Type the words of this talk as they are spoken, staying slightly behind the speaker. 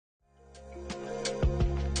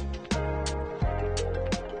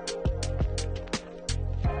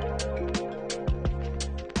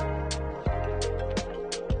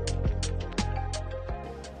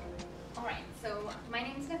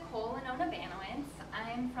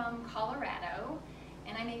I'm from Colorado,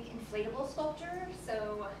 and I make inflatable sculpture.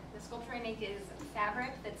 So the sculpture I make is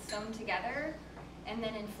fabric that's sewn together and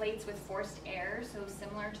then inflates with forced air, so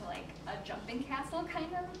similar to like a jumping castle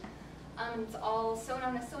kind of. It's all sewn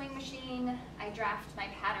on a sewing machine. I draft my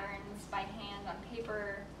patterns by hand on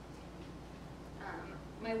paper.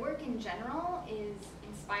 My work in general is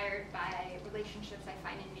inspired by relationships I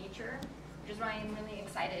find in nature, which is why I'm really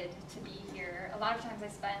excited to be here. A lot of times I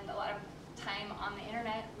spend a lot of time on the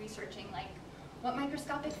internet researching like what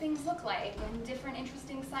microscopic things look like and different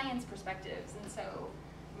interesting science perspectives, and so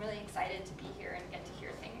I'm really excited to be here and get to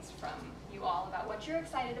hear things from you all about what you're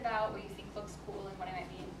excited about, what you think looks cool, and what I might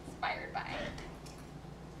be inspired by.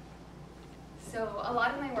 So a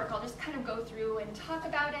lot of my work, I'll just kind of go through and talk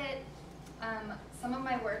about it. Some of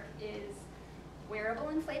my work is wearable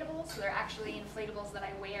inflatables, so they're actually inflatables that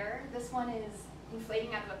I wear. This one is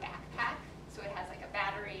inflating out of a backpack, so it has like a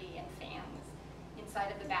battery and fans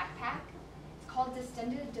inside of the backpack. It's called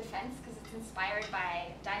distended defense because it's inspired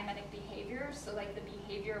by diametic behavior, so like the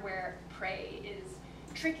behavior where prey is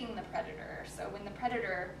tricking the predator. So when the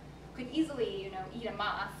predator could easily, eat a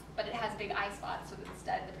moth, but it has big eye spots, so that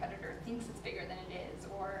instead the predator thinks it's bigger than it is,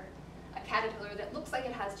 or a caterpillar that looks like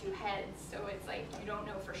it has two heads, so it's like you don't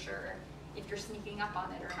know for sure if you're sneaking up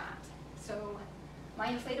on it or not. So my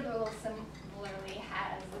inflatable similarly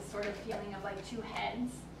has this sort of feeling of like two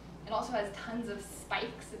heads. It also has tons of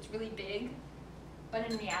spikes, it's really big,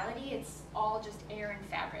 but in reality it's all just air and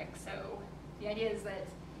fabric. So the idea is that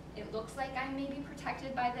it looks like I'm maybe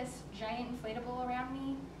protected by this giant inflatable around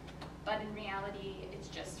me, but in reality it's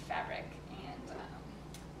just fabric and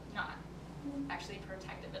not actually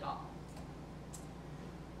protective at all.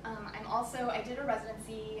 I did a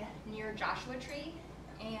residency near Joshua Tree,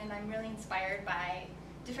 and I'm really inspired by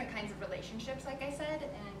different kinds of relationships, like I said,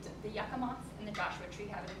 and the yucca moth and the Joshua Tree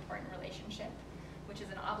have an important relationship, which is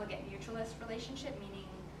an obligate mutualist relationship, meaning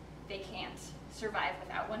they can't survive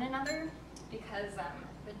without one another, because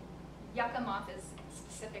the yucca moth is a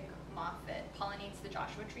specific moth that pollinates the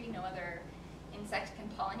Joshua Tree. No other insect can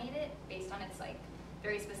pollinate it based on its like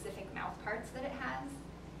very specific mouth parts that it has.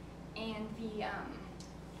 And the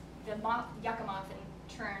yucca moth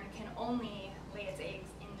in turn can only lay its eggs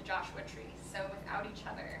in the Joshua Tree. So without each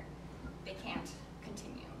other, they can't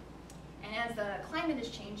continue. And as the climate is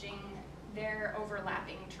changing, their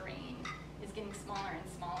overlapping terrain is getting smaller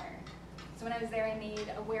and smaller. So when I was there, I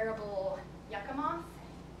made a wearable yucca moth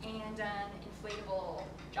and an inflatable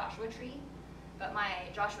Joshua Tree. But my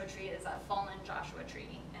Joshua Tree is a fallen Joshua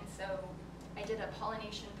Tree. And so I did a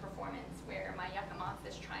pollination performance where my yucca moth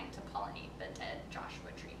is trying to pollinate the dead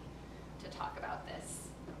Joshua Tree to talk about this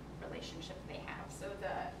relationship they have. So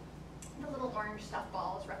the little orange stuffed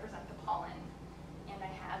balls represent the pollen, and I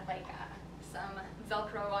had like some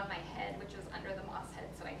Velcro on my head, which was under the moth's head,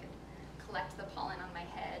 so I could collect the pollen on my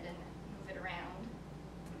head and move it around.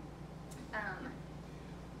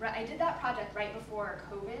 I did that project right before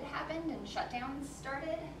COVID happened and shutdowns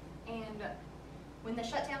started, and when the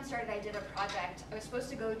shutdown started, I did a project. I was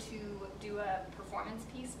supposed to go to do a performance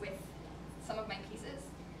piece with some of my pieces,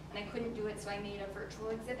 and I couldn't do it, so I made a virtual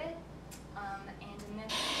exhibit. And in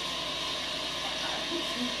this,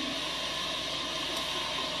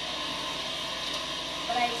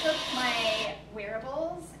 but I took my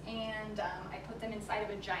wearables and I put them inside of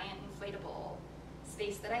a giant inflatable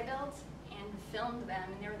space that I built and filmed them.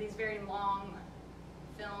 And there were these very long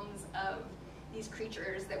films of these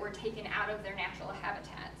creatures that were taken out of their natural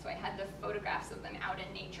habitat. So I had the photographs of them out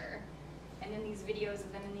in nature, and then these videos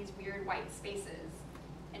of them in these weird white spaces.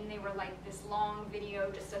 And they were like this long video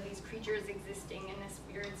just of these creatures existing in this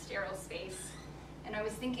weird sterile space. And I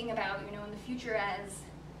was thinking about, in the future as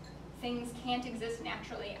things can't exist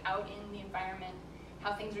naturally out in the environment,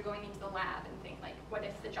 how things are going into the lab, and think like, what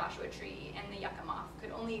if the Joshua Tree and the yucca moth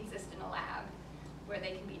could only exist in a lab where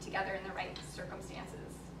they can be together in the right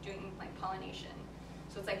circumstances, doing like pollination.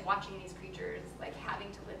 So it's like watching these creatures like having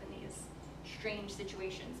to live in these strange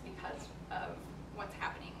situations because of what's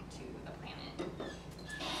happening to the planet.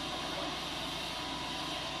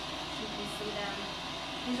 You can see them.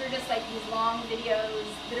 These are just like these long videos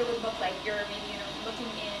that it would look like you're maybe looking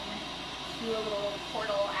in through a little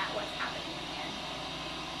portal at what's happening in there.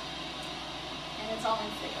 And it's all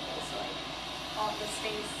inflatable, so like all the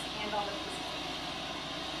space and all the pieces.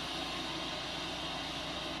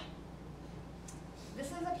 This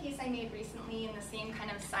is a piece I made recently in the same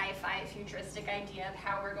kind of sci-fi futuristic idea of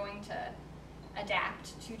how we're going to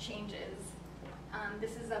adapt to changes.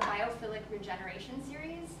 This is a biophilic regeneration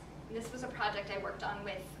series. This was a project I worked on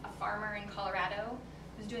with a farmer in Colorado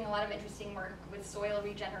who's doing a lot of interesting work with soil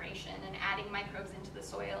regeneration and adding microbes into the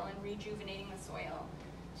soil and rejuvenating the soil.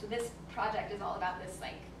 So this project is all about this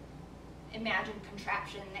like imagined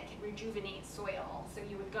contraption that can rejuvenate soil. So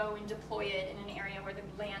you would go and deploy it in an area where the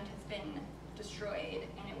land has been destroyed,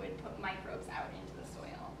 and it would put microbes out into the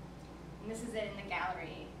soil. And this is it in the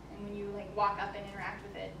gallery. And when you like walk up and interact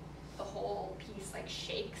with it, the whole piece like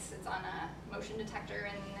shakes. It's on a motion detector,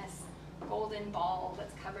 and this golden ball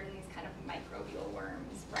that's covered in these kind of microbial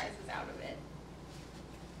worms rises out of it.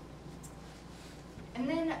 And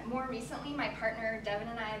then more recently, my partner Devin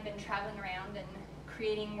and I have been traveling around and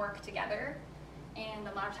creating work together. And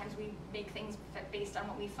a lot of times we make things based on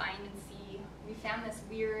what we find and see. We found this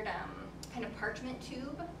weird kind of parchment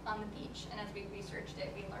tube on the beach, and as we researched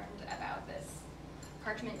it, we learned about this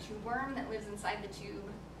parchment tube worm that lives inside the tube.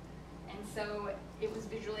 And so it was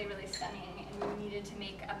visually really stunning, and we needed to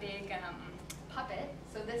make a big puppet.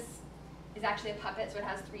 So this is actually a puppet, so it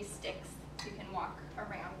has 3 sticks, so you can walk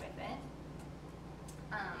around with it.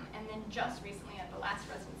 And then just recently, at the last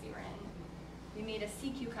residency we're in, we made a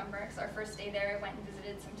sea cucumber, because our first day there, I went and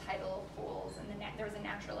visited some tidal pools, and there was a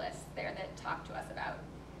naturalist there that talked to us about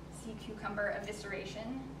sea cucumber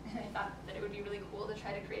evisceration. And I thought that it would be really cool to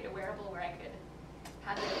try to create a wearable where I could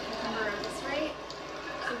have the cucumber eviscerate.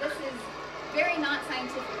 So this is very not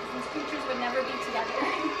scientific, because these creatures would never be together.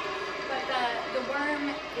 But the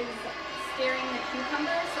worm is scaring the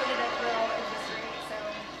cucumber so that it will eviscerate. So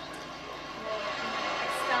we'll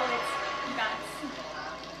expel its guts.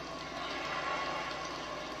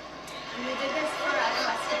 And we did this for a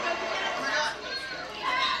festival last week.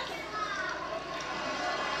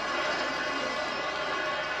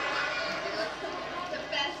 The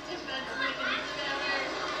best defense mechanism ever.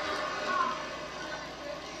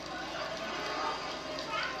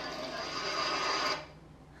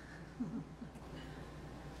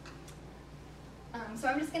 So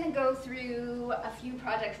I'm just going to go through a few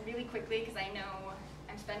projects really quickly, because I know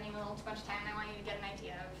I'm spending a little too much time, and I want you to get an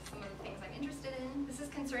idea of some of the things I'm interested in. This is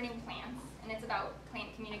concerning plants, and it's about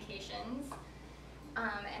plant communications.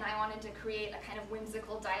 And I wanted to create a kind of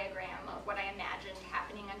whimsical diagram of what I imagined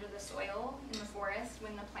happening under the soil in the forest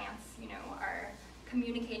when the plants, you know, are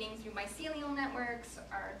communicating through mycelial networks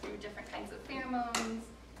or through different kinds of pheromones. And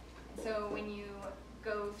so when you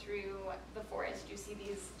go through the forest, you see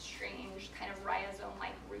these strange kind of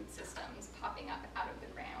rhizome-like root systems popping up out of the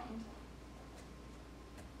ground.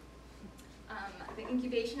 The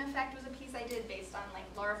incubation effect was a piece I did based on like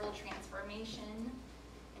larval transformation,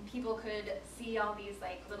 and people could see all these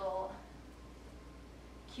like little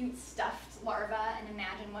cute stuffed larvae and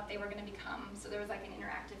imagine what they were going to become. So there was like an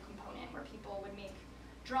interactive component where people would make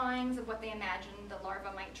drawings of what they imagined the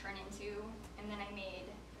larva might turn into, and then I made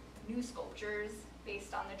new sculptures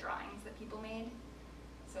based on the drawings that people made.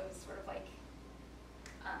 So it was sort of like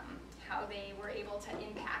how they were able to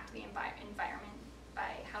impact the environment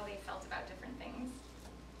by how they felt about different things.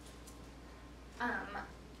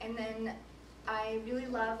 And then I really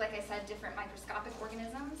love, like I said, different microscopic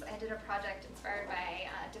organisms. I did a project inspired by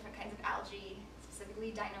different kinds of algae,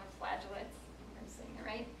 specifically dinoflagellates, if I'm saying it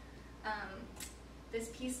right. This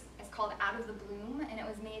piece is called Out of the Bloom, and it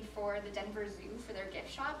was made for the Denver Zoo for their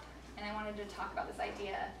gift shop. And I wanted to talk about this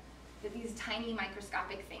idea that these tiny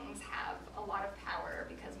microscopic things have a lot of power,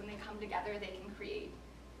 because when they come together, they can create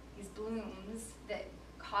these blooms that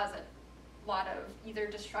cause a lot of either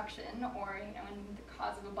destruction or, you know, in the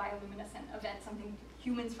cause of a bioluminescent event, something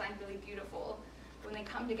humans find really beautiful. But when they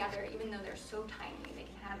come together, even though they're so tiny, they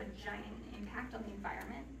can have a giant impact on the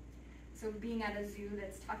environment. So being at a zoo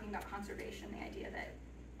that's talking about conservation, the idea that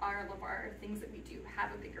all of our things that we do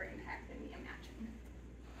have a bigger impact than we imagine.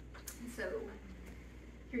 So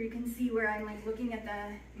here you can see where I'm like looking at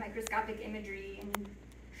the microscopic imagery and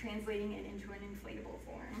translating it into an inflatable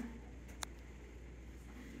form.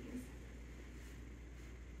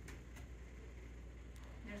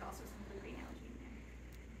 There's also some blue-green algae in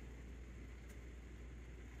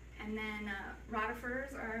there. And then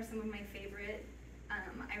rotifers are some of my favorite.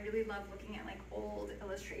 I really love looking at like old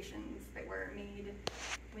illustrations that were made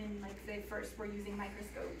when like they first were using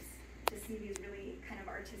microscopes, to see these really kind of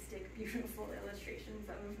artistic, beautiful illustrations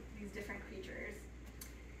of these different creatures.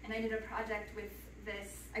 And I did a project with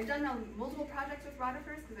this. I've done multiple projects with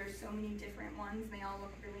rotifers because there's so many different ones, and they all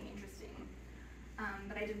look really interesting.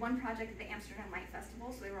 But I did one project at the Amsterdam Light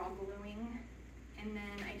Festival, so they were all glowing. And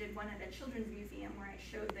then I did one at a children's museum where I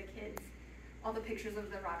showed the kids all the pictures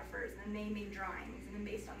of the rotifers, and they made drawings, and then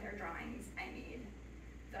based on their drawings, I made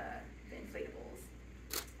the inflatables.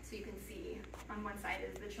 So you can see on one side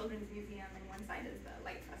is the Children's Museum and one side is the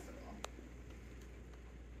Light Festival.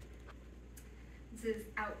 This is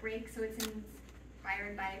Outbreak, so it's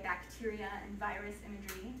inspired by bacteria and virus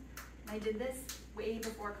imagery. And I did this way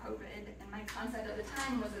before COVID, and my concept at the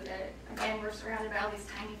time was that, again, we're surrounded by all these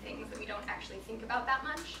tiny things that we don't actually think about that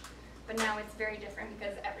much. But now it's very different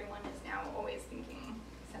because everyone is now always thinking,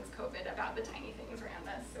 since COVID, about the tiny things around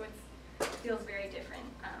us. So it feels very different.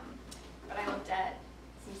 But I looked at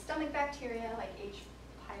some stomach bacteria like H.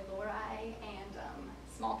 pylori and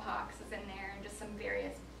smallpox is in there, and just some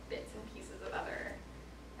various bits and pieces of other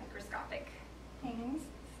microscopic things.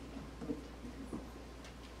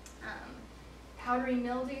 Powdery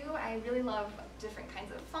mildew, I really love different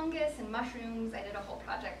kinds of fungus and mushrooms. I did a whole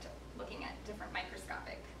project looking at different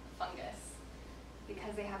microscopic fungus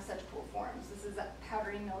because they have such cool forms. This is a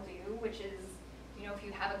powdery mildew, which is, you know, if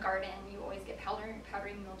you have a garden, you always get powdery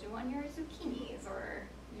mildew on your zucchinis or,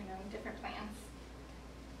 you know, different plants.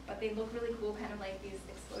 But they look really cool, kind of like these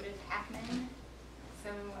exploded Pac-Men. So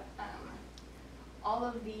all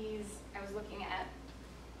of these, I was looking at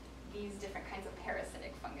these different kinds of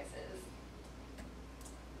parasitic funguses.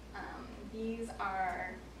 These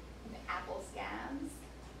are the apple scabs.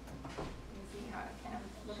 You can see how I kind of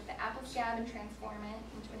look at the apple scab and transform it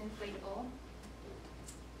into an inflatable.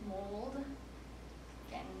 Mold,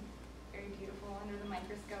 again, very beautiful under the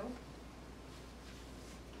microscope.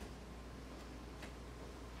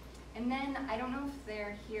 And then, I don't know if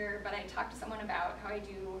they're here, but I talked to someone about how I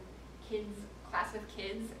do class with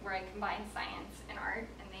kids, where I combine science and art,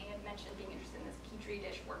 and they had mentioned being interested in this Petri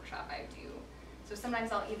dish workshop I do. So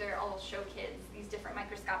sometimes I'll show kids these different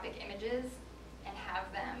microscopic images and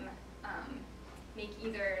have them make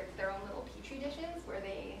either their own little Petri dishes where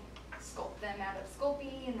they sculpt them out of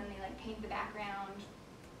Sculpey and then they like paint the background,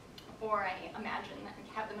 or I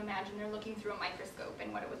have them imagine they're looking through a microscope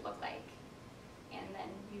and what it would look like, and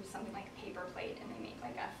then use something like a paper plate and they make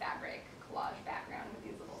like a fabric collage background with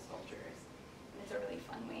these little sculptures. And it's a really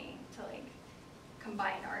fun way to like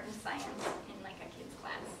combine art and science in like a kid's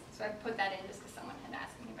class. So I put that in just because someone had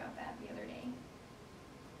asked me about that the other day.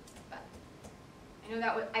 But I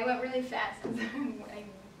know I went really fast because I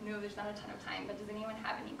know there's not a ton of time, but does anyone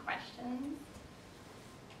have any questions?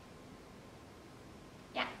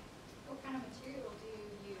 Yeah? What kind of material do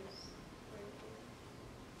you use?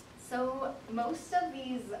 So most of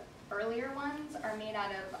these earlier ones are made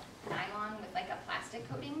out of nylon with like a plastic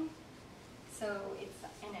coating. So it's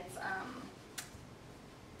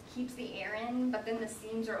keeps the air in, but then the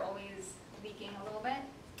seams are always leaking a little bit.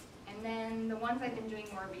 And then the ones I've been doing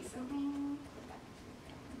more recently,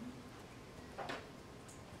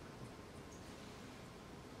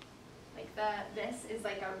 like this is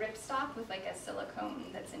like a ripstop with like a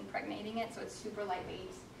silicone that's impregnating it, so it's super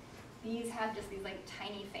lightweight. These have just these like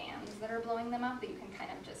tiny fans that are blowing them up that you can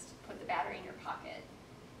kind of just put the battery in your pocket.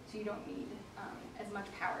 So you don't need as much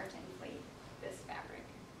power to inflate this fabric.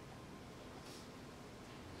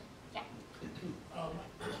 Yeah.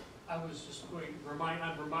 I was just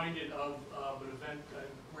I'm reminded of an event,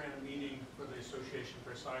 I ran a meeting for the Association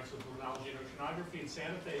for Science of Limnology and Oceanography in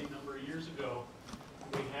Santa Fe a number of years ago.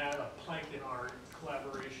 We had a plankton art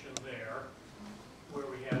collaboration there where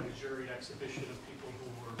we had a juried exhibition of people who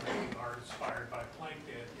were making art inspired by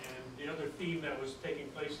plankton. And the other theme that was taking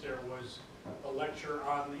place there was a lecture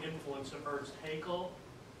on the influence of Ernst Haeckel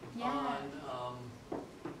on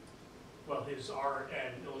well, his art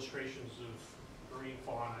and illustrations of marine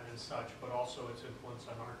fauna and such, but also its influence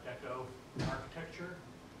on Art Deco architecture.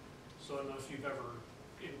 So I don't know if you've ever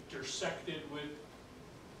intersected with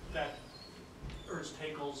that Ernst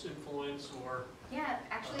Haeckel's influence, or... Yeah,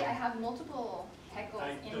 actually I have multiple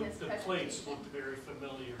Haeckels in this the presentation. plates looked very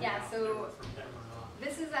familiar. Yeah, now, so if they were from them or not.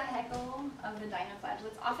 This is a Haeckel of the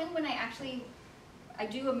dinoflagellates. Often when I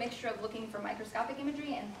do a mixture of looking for microscopic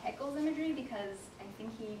imagery and Haeckel's imagery, because I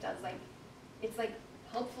think he does it's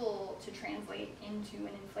helpful to translate into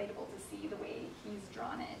an inflatable to see the way he's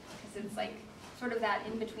drawn it, because it's like sort of that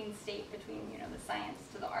in-between state between, you know, the science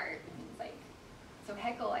to the art. And it's like, so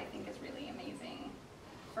Haeckel I think is really amazing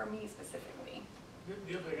for me specifically.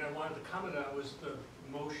 The other thing I wanted to comment on was the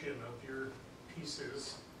motion of your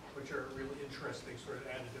pieces, which are really interesting, sort of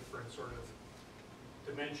add a different sort of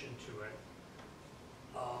dimension to it.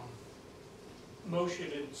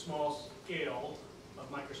 Motion in small scale, of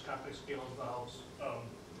microscopic scale, involves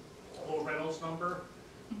low Reynolds number,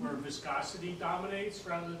 where viscosity dominates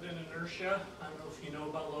rather than inertia. I don't know if you know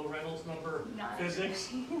about low Reynolds number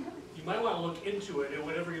physics. You might want to look into it, and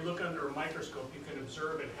whenever you look under a microscope, you can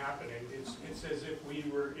observe it happening. It's as if we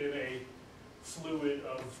were in a fluid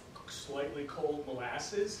of slightly cold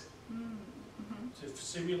molasses to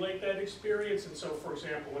simulate that experience. And so, for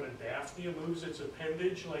example, when a daphnia moves its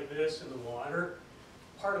appendage like this in the water,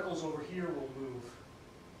 particles over here will move.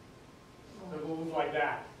 They will move like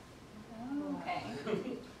that. Oh, okay.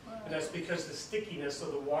 And that's because the stickiness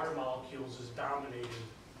of the water molecules is dominating,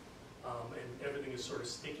 and everything is sort of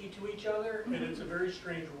sticky to each other, and it's a very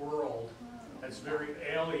strange world that's very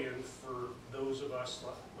alien for those of us,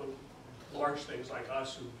 large things like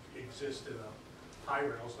us who exist in a high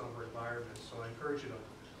Reynolds number environment. So I encourage you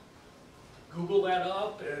to Google that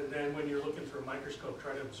up, and then when you're looking through a microscope,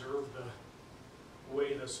 try to observe the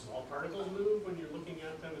way the small particles move when you're looking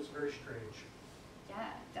at them. It's very strange.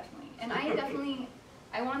 Yeah, definitely. And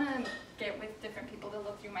I want to get with different people to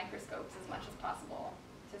look through microscopes as much as possible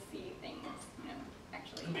to see things,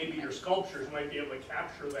 actually. Maybe your sculptures might be able to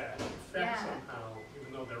capture that effect Yeah. somehow,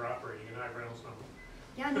 even though they're operating in high Reynolds number.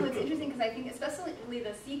 Yeah, no, it's interesting because I think especially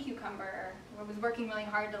the sea cucumber, I was working really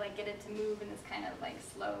hard to like get it to move in this kind of like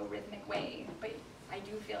slow, rhythmic way. But I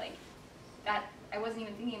do feel like that, I wasn't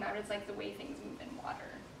even thinking about it, it's like the way things move in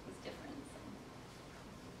water was different.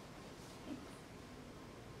 So.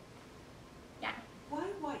 Yeah. Why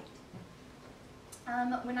white?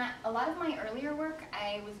 A lot of my earlier work,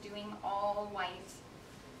 I was doing all white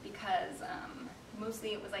because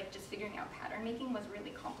mostly it was like just figuring out pattern making was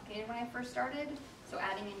really complicated when I first started. So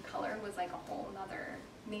adding in color was like a whole nother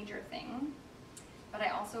major thing. But I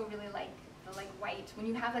also really like the like white. When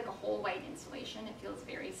you have like a whole white installation, it feels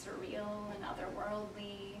very surreal and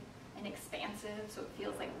otherworldly and expansive. So it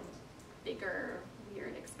feels like this bigger,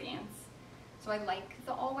 weird expanse. So I like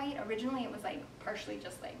the all white. Originally it was like partially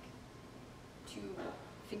just like to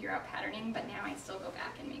figure out patterning, but now I still go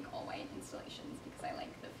back and make all white installations because I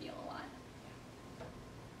like the feel a lot.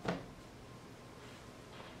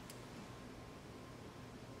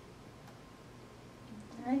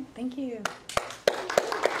 All right, thank you.